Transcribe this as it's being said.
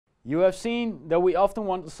You have seen that we often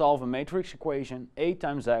want to solve a matrix equation A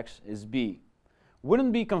times x is B. Wouldn't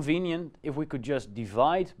it be convenient if we could just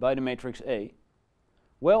divide by the matrix A?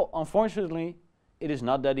 Well, unfortunately, it is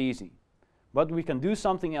not that easy. But we can do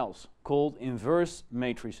something else, called inverse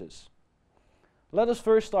matrices. Let us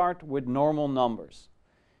first start with normal numbers.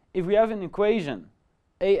 If we have an equation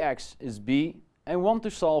ax is b and want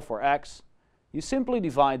to solve for x, you simply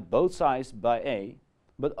divide both sides by a,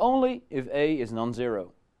 but only if a is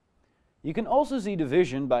non-zero. You can also see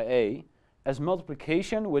division by a as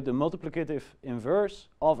multiplication with the multiplicative inverse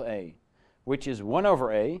of a, which is 1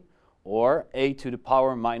 over a, or a to the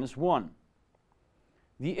power minus 1.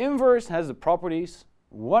 The inverse has the properties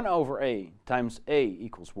 1 over a times a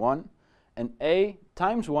equals 1, and a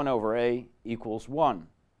times 1 over a equals 1.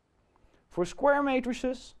 For square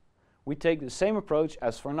matrices, we take the same approach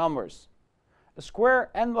as for numbers. A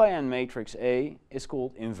square n by n matrix A is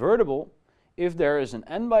called invertible if there is an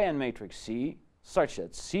n by n matrix C such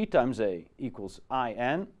that C times A equals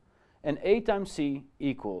In and A times C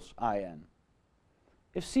equals In.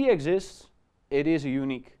 If C exists, it is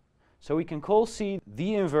unique. So we can call C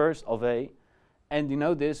the inverse of A and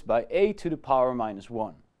denote this by a to the power minus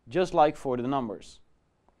 1, just like for the numbers.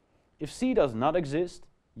 If C does not exist,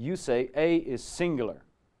 you say A is singular.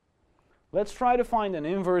 Let's try to find an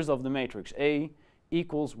inverse of the matrix A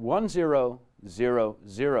equals 1, 0, 0,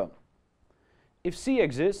 0. If C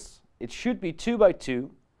exists, it should be 2 by 2,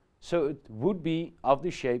 so it would be of the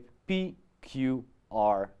shape PQRS.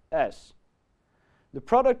 The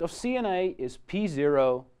product of C and A is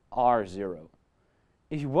P0, R0.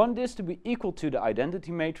 If you want this to be equal to the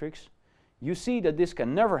identity matrix, you see that this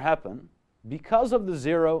can never happen because of the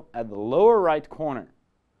 0 at the lower right corner.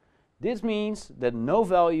 This means that no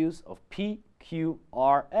values of P, Q,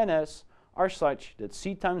 R, and S are such that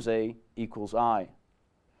C times A equals I.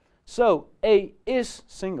 So A is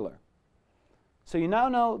singular. So you now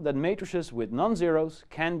know that matrices with non-zeros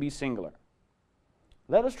can be singular.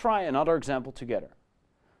 Let us try another example together.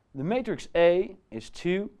 The matrix A is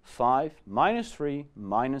 2, 5, minus 3,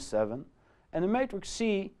 minus 7, and the matrix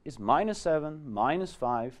C is minus 7, minus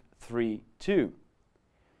 5, 3, 2.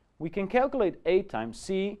 We can calculate A times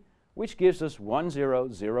C, which gives us 1, 0,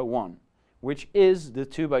 0, 1, which is the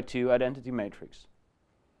 2 by 2 identity matrix.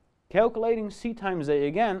 Calculating C times A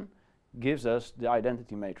again gives us the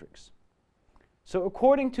identity matrix. So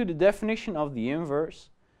according to the definition of the inverse,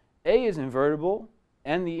 A is invertible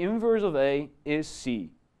and the inverse of A is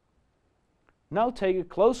C. Now take a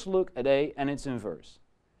close look at A and its inverse.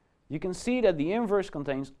 You can see that the inverse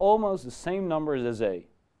contains almost the same numbers as A.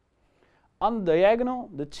 On the diagonal,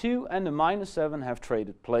 the 2 and the minus 7 have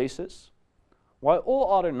traded places, while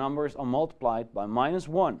all other numbers are multiplied by minus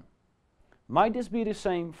 1. Might this be the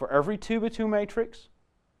same for every 2 by 2 matrix?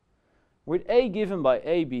 With A given by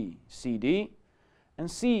AB, CD, and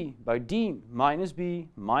C by D minus B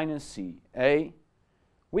minus C, A,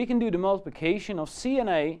 we can do the multiplication of C and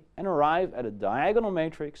A and arrive at a diagonal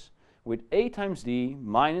matrix with A times D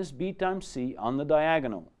minus B times C on the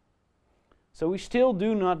diagonal. So we still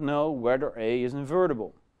do not know whether A is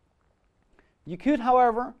invertible. You could,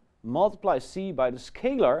 however, multiply C by the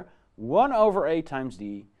scalar 1 over A times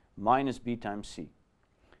D minus B times C,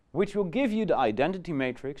 which will give you the identity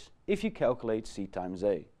matrix if you calculate C times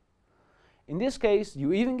A. In this case,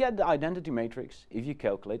 you even get the identity matrix if you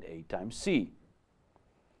calculate A times C.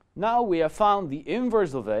 Now we have found the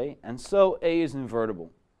inverse of A, and so A is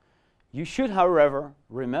invertible. You should, however,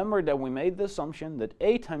 remember that we made the assumption that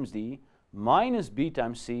A times D minus B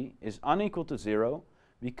times C is unequal to 0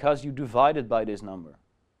 because you divided by this number.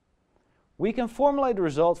 We can formulate the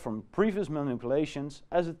result from previous manipulations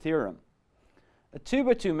as a theorem. A 2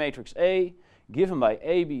 by 2 matrix A given by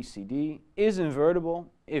A, B, C, D is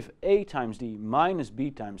invertible if A times D minus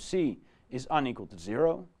B times C is unequal to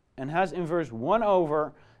 0 and has inverse 1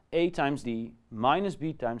 over A times D minus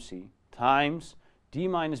B times C times D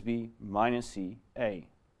minus B minus C A.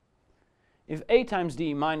 If A times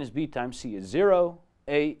D minus B times C is 0,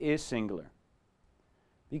 A is singular.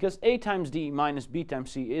 Because A times D minus B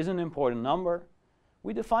times C is an important number,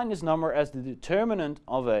 we define this number as the determinant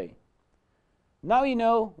of A. Now you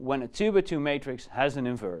know when a 2 by 2 matrix has an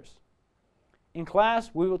inverse. In class,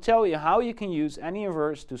 we will tell you how you can use any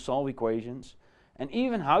inverse to solve equations, and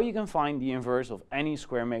even how you can find the inverse of any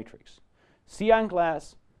square matrix. See you in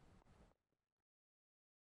class.